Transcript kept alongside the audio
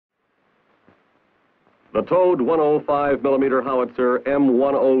The towed 105mm Howitzer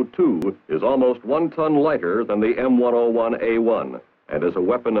M102 is almost 1 ton lighter than the M101A1 and is a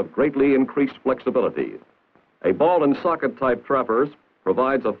weapon of greatly increased flexibility. A ball and socket type traverse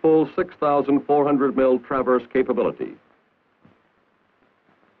provides a full 6,400 mil traverse capability.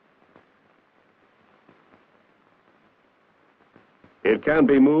 It can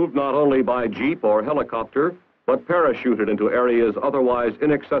be moved not only by jeep or helicopter, but parachuted into areas otherwise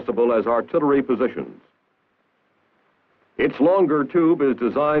inaccessible as artillery positions. Its longer tube is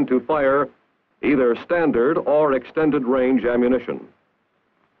designed to fire either standard or extended range ammunition.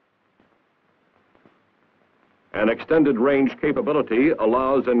 An extended range capability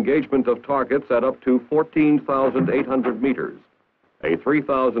allows engagement of targets at up to 14,800 meters, a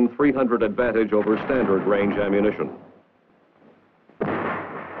 3,300 advantage over standard range ammunition.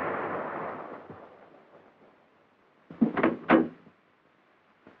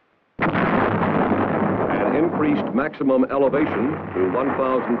 Increased maximum elevation to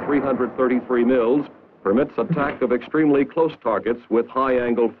 1,333 mils permits attack of extremely close targets with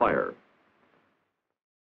high-angle fire.